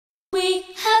We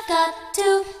have got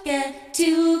to get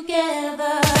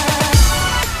together.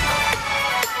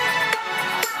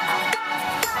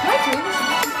 Am I doing this?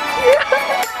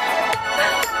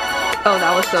 Oh,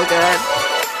 that was so good.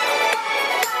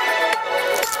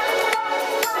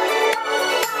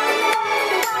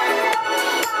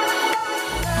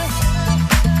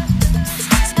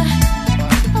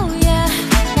 Oh yeah.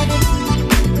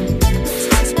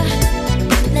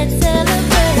 Let's celebrate.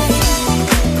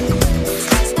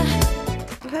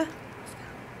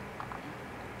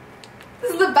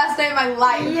 This is the best day of my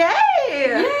life.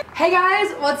 Yay! Hey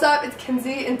guys, what's up? It's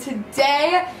Kenzie, and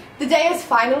today, the day is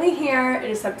finally here. It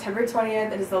is September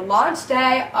 20th. It is the launch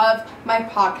day of my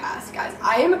podcast, guys.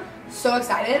 I am so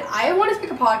excited. I wanted to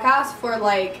make a podcast for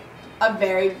like a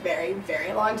very, very,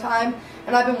 very long time,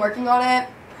 and I've been working on it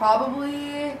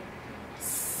probably,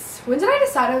 when did I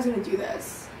decide I was going to do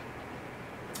this?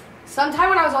 Sometime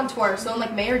when I was on tour, so in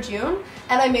like May or June,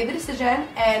 and I made the decision,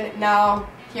 and now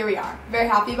here we are. Very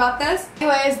happy about this.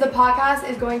 Anyways, the podcast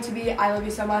is going to be I Love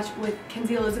You So Much with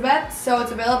Kenzie Elizabeth. So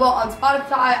it's available on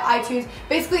Spotify, iTunes,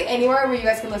 basically anywhere where you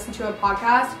guys can listen to a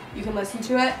podcast, you can listen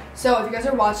to it. So if you guys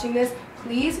are watching this,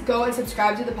 please go and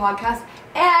subscribe to the podcast.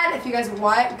 And if you guys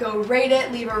want, go rate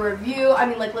it, leave a review. I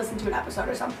mean, like, listen to an episode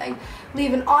or something.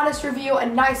 Leave an honest review, a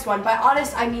nice one. By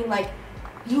honest, I mean, like,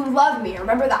 you love me.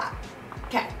 Remember that.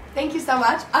 Okay. Thank you so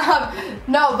much.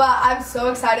 No, but I'm so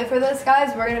excited for this,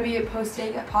 guys. We're going to be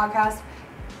posting a podcast.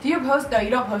 Do you post? No, you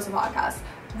don't post a podcast.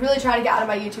 Really try to get out of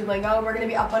my YouTube lingo. We're going to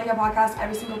be uploading a podcast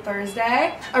every single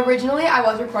Thursday. Originally, I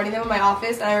was recording them in my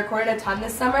office, and I recorded a ton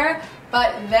this summer,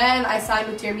 but then I signed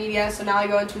with Dear Media, so now I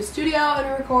go into a studio and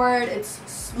record.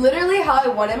 It's literally how I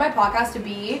wanted my podcast to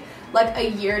be, like a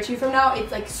year or two from now.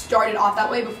 It's like started off that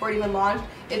way before it even launched.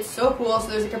 It's so cool. So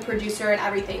there's like a producer and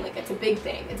everything. Like, it's a big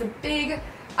thing. It's a big...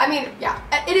 I mean, yeah,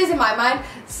 it is in my mind.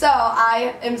 So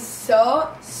I am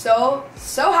so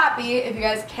happy, if you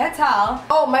guys can't tell.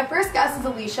 Oh, my first guest is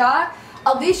Alisha.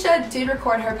 Alisha did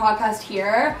record her podcast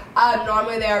here.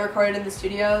 Normally they are recorded in the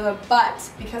studio, but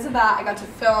because of that, I got to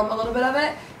film a little bit of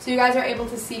it. So you guys are able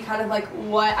to see kind of like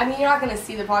what, I mean, you're not going to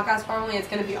see the podcast normally, it's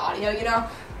going to be audio, you know.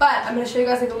 But I'm going to show you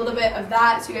guys like a little bit of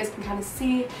that so you guys can kind of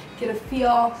see, get a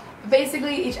feel.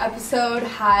 Basically, each episode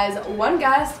has one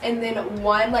guest and then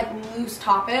one like loose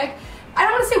topic. I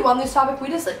don't want to say one loose topic,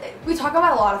 we talk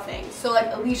about a lot of things. So like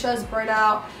Alicia's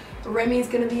burnout, Remy's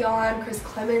gonna be on, Chris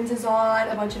Clemens is on,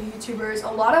 a bunch of YouTubers,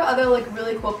 a lot of other like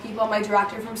really cool people. My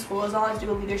director from school is on to do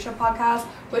a leadership podcast,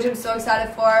 which I'm so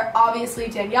excited for. Obviously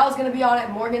Danielle's gonna be on it,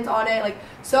 Morgan's on it, like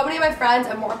so many of my friends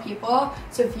and more people.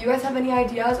 So if you guys have any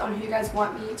ideas on who you guys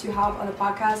want me to have on the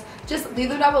podcast, just leave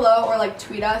them down below or like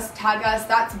tweet us, tag us.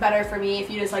 That's better for me if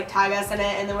you just like tag us in it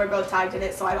and then we're both tagged in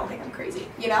it so I don't think I'm crazy,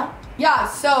 you know? Yeah,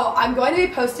 so I'm going to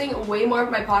be posting way more of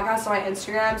my podcasts on my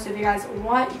Instagram, so if you guys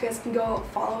want, you guys can go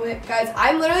follow it. Guys,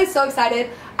 I'm literally so excited.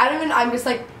 I'm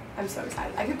so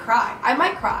excited. I could cry. I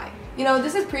might cry. You know,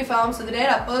 this is pre-filmed, so the day it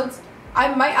uploads,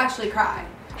 I might actually cry.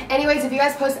 Anyways, if you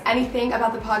guys post anything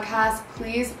about the podcast,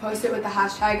 please post it with the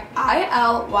hashtag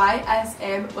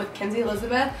ILYSM with Kenzie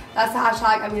Elizabeth. That's the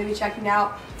hashtag I'm going to be checking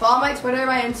out. Follow my Twitter,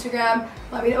 my Instagram.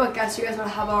 Let me know what guests you guys want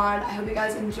to have on. I hope you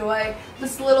guys enjoy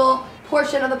this little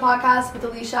portion of the podcast with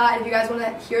Alisha. And if you guys want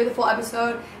to hear the full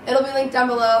episode, it'll be linked down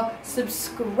below.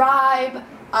 Subscribe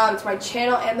to my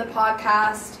channel and the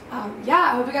podcast. Yeah,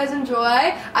 I hope you guys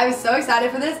enjoy. I'm so excited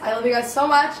for this. I love you guys so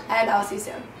much, and I'll see you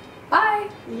soon. Bye.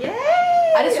 Yay!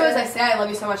 I just realized I say I love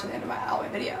you so much at the end of all my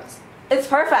videos. It's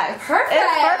perfect. Perfect.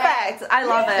 It's perfect. I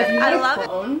love it. If you I had a love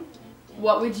clone,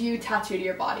 what would you tattoo to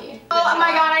your body? Oh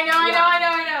my god, I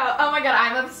know. Oh my god,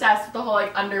 I'm obsessed with the whole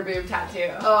like under boob tattoo.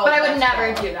 Oh, but I would that's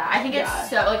never cool. do that. I think it's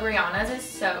so like Rihanna's is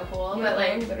so cool, Yeah, but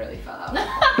like mine literally fell out.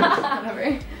 Whatever.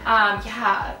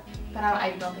 yeah, but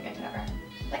I don't think I could ever.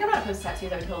 Like I'm not opposed to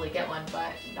tattoos. I would totally get one,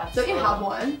 but that's. Don't you have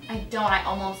one? I don't. I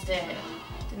almost did.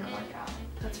 Didn't work out.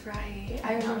 That's right.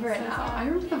 I remember I'm it so now. sad. I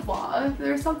remember the vlog.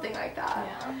 There was something like that.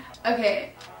 Yeah.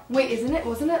 Okay. Wait,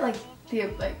 wasn't it like the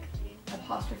like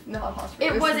apostrophe? No apostrophe.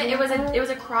 It wasn't. something It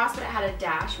was a cross, but it had a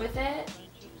dash with it.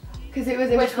 Because it was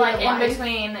in Which between like the in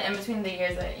life. between the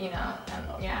years that you know.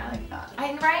 Yeah. Like that.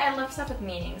 I love stuff with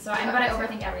meanings. So but I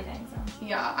overthink everything. So.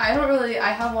 Yeah, I don't really.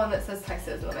 I have one that says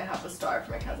Texas, and I have the star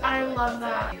for my cousin. I really love love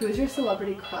that. Who's your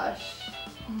celebrity crush?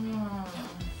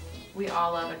 we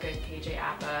all love a good KJ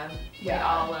Appa. Yeah. We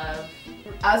all love.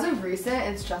 As of recent,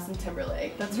 it's Justin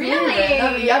Timberlake. That's Really?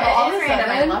 random. Yeah, but all of a random.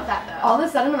 I sudden, love that though. all of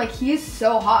a sudden, I'm like, he's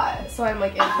so hot. So I'm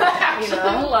like, into it, you know?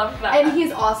 I love that. And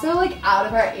he's also like out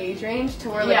of our age range to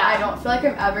where like Yeah. I don't feel like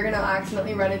I'm ever gonna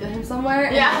accidentally run into him somewhere.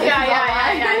 and Yeah. he's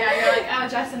online. You're like, oh,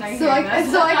 Justin, are you So hearing like,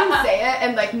 this? so I can say it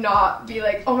and like not be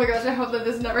like, oh my gosh, I hope that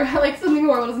this never like something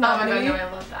horrible does not Oh my happen god, to no, me.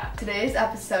 I love that. Today's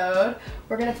episode,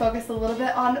 we're gonna focus a little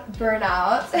bit on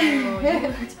burnout.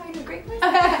 We're talking a great place.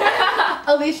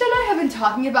 Alicia and I have been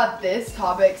talking about this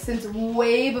topic since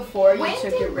way before you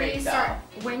took your break, though.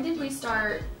 When did we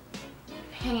start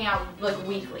hanging out like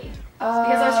weekly?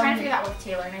 Because I was trying to figure that out with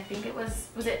Taylor, and I think it was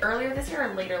it earlier this year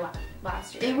or later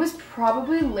last year? It was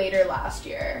probably later last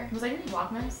year. Was I doing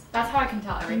Vlogmas? That's how I can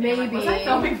tell everything. Maybe. Like, was I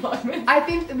filming Vlogmas? I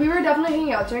think we were definitely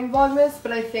hanging out during Vlogmas,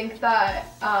 but I think that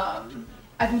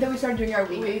we started doing our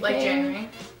weekly like thing.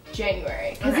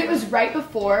 January. Because Okay. it was right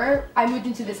before I moved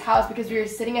into this house because we were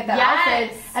sitting at that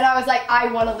Yes. outfit and I was like, I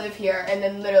want to live here, and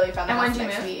then literally found the And house when did you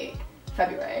next move? week.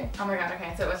 February. Oh my god,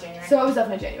 okay, so it was January. So it was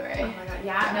definitely January. Oh my god,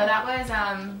 yeah. No, that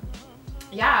was,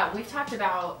 yeah, we've talked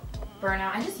about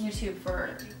burnout and just YouTube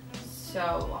for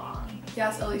so long.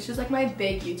 Yes, Alicia's like my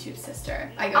big YouTube sister.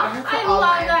 I go to her for I all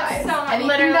love my that advice. so much. Anything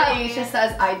Literally. that Alicia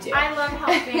says, I do. I love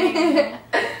helping.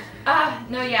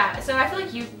 No, yeah, so I feel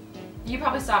like you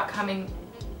probably saw it coming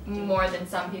more than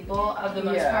some people of the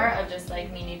most Yeah. part of just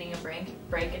like me needing a break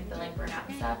and feeling burnout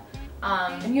and stuff.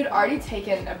 And you'd already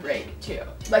taken a break too.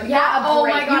 Like Yeah, not a oh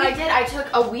break. my god, You- I did. I took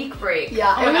a week break.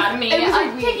 Yeah, Oh it my was- god, me. it was a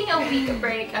I'm week. taking a week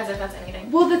break as if that's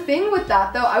anything. Well, the thing with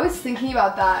that though, I was thinking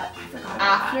about that I forgot about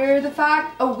after the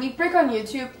fact. A week break on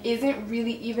YouTube isn't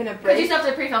really even a Because break. you still have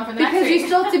to pre-film for the next Because week. you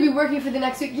still have to be working for the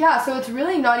next week. Yeah, so it's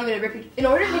really not even a break. In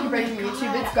order to take Oh a break my from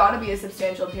YouTube, God. it's got to be a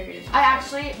substantial period of time. I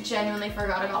actually genuinely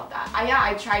forgot about that.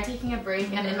 I tried taking a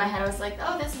break and in my head I was like,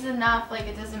 oh, this is enough. Like,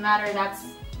 it doesn't matter.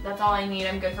 That's all I need.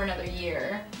 I'm good for another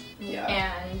year. Yeah.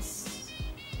 And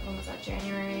when was that?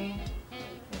 January,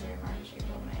 February, March,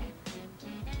 April,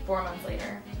 May. 4 months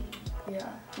later. Yeah.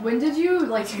 When did you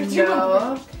like Did you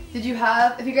know? Did you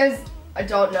have? If you guys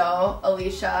don't know,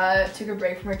 Alisha took a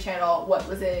break from her channel. What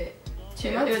was it? 2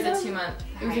 months. It was ago? a 2 month.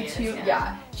 It was hiatus, a two.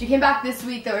 Yeah. She came back this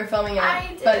week that we're filming it.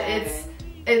 I did.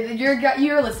 But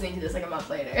you're listening to this like a month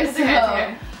later. It's So, okay, it's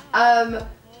okay.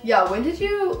 yeah. When did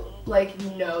you like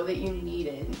know that you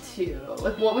needed to?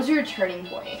 Like, what was your turning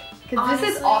point? Because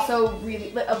this is Honestly- also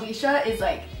really. Like, Alisha is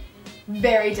like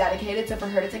very dedicated, so for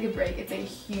her to take a break, it's a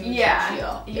huge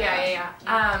deal. Yeah.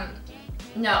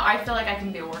 No, I feel like I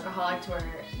can be a workaholic to where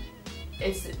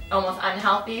it's almost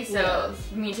unhealthy. So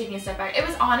Yes. me taking a step back, it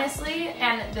was honestly,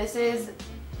 and this is,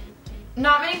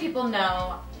 not many people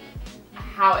know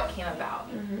how it came about.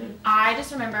 I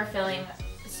just remember feeling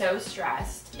so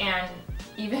stressed, and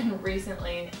even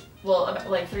recently, well, about,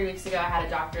 like 3 weeks ago, I had a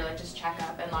doctor like just check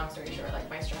up, and long story short, like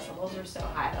my stress levels were so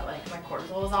high that like my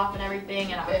cortisol was off and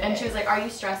everything, and she was like, "Are you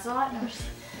stressed a lot?" And I was just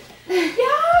like,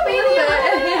 "Yeah, maybe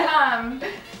a little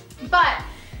bit." But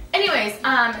anyways,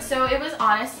 so it was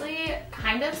honestly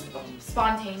kind of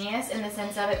spontaneous in the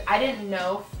sense of it. I didn't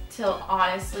know till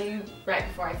honestly right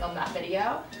before I filmed that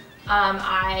video.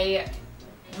 I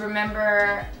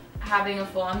remember having a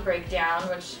full-on breakdown,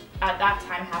 which at that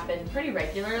time happened pretty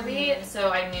regularly. So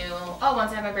I knew, oh,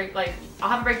 once I have a break, like I'll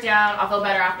have a breakdown, I'll feel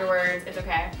better afterwards, it's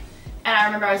okay. And I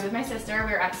remember I was with my sister,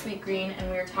 we were at Sweet Green,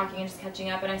 and we were talking and just catching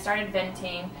up, and I started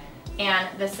venting. And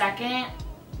the second,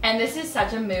 and this is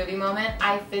such a movie moment,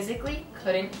 I physically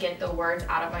couldn't get the words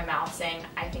out of my mouth saying,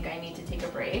 I think I need to take a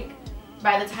break.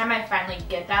 By the time I finally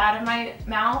get that out of my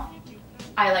mouth,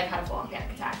 I like had a full-on panic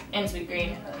attack in Sweet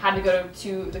Green, had to go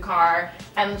to the car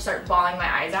and start bawling my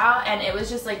eyes out, and it was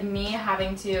just like me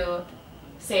having to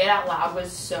say it out loud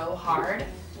was so hard.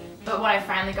 But when I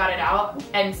finally got it out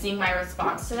and seeing my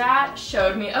response to that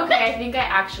showed me, okay, I think I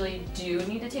actually do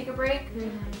need to take a break.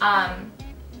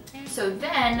 So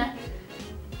then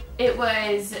it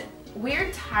was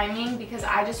weird timing because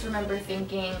I just remember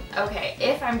thinking, okay,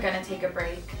 if I'm gonna take a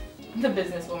break, the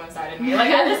businesswoman side of me, like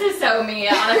this is so me,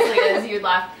 honestly, as you'd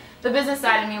laugh. The business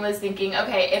side of me was thinking,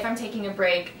 okay, if I'm taking a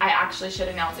break, I actually should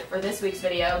announce it for this week's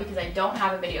video because I don't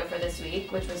have a video for this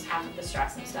week, which was half of the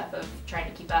stress and stuff of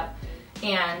trying to keep up.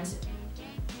 And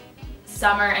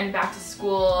summer and back to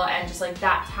school and just like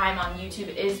that time on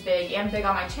YouTube is big and big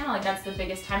on my channel. Like that's the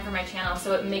biggest time for my channel.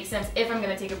 So it makes sense if I'm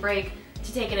gonna take a break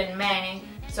to take it in May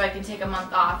so I can take a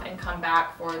month off and come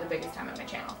back for the biggest time of my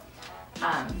channel.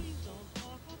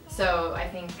 So I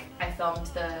think I filmed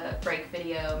the break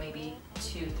video maybe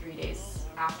 2-3 days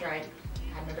after I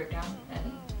had my breakdown,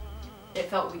 and it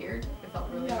felt weird. It felt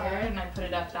really weird, and I put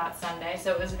it up that Sunday.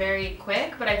 So it was very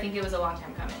quick, but I think it was a long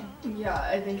time coming. Yeah,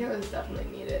 I think it was definitely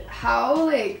needed. How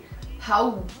did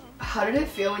it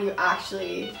feel when you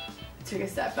actually took a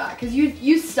step back? Because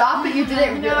you stopped, but you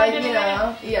didn't I you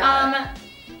know? Yeah.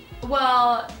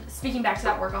 Well, speaking back to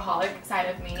that workaholic side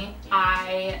of me,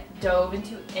 I dove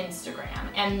into Instagram,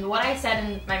 and what I said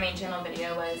in my main channel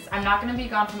video was, I'm not going to be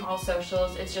gone from all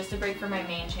socials, it's just a break for my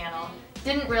main channel.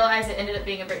 Didn't realize it ended up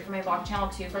being a break for my vlog channel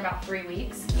too for about 3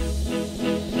 weeks.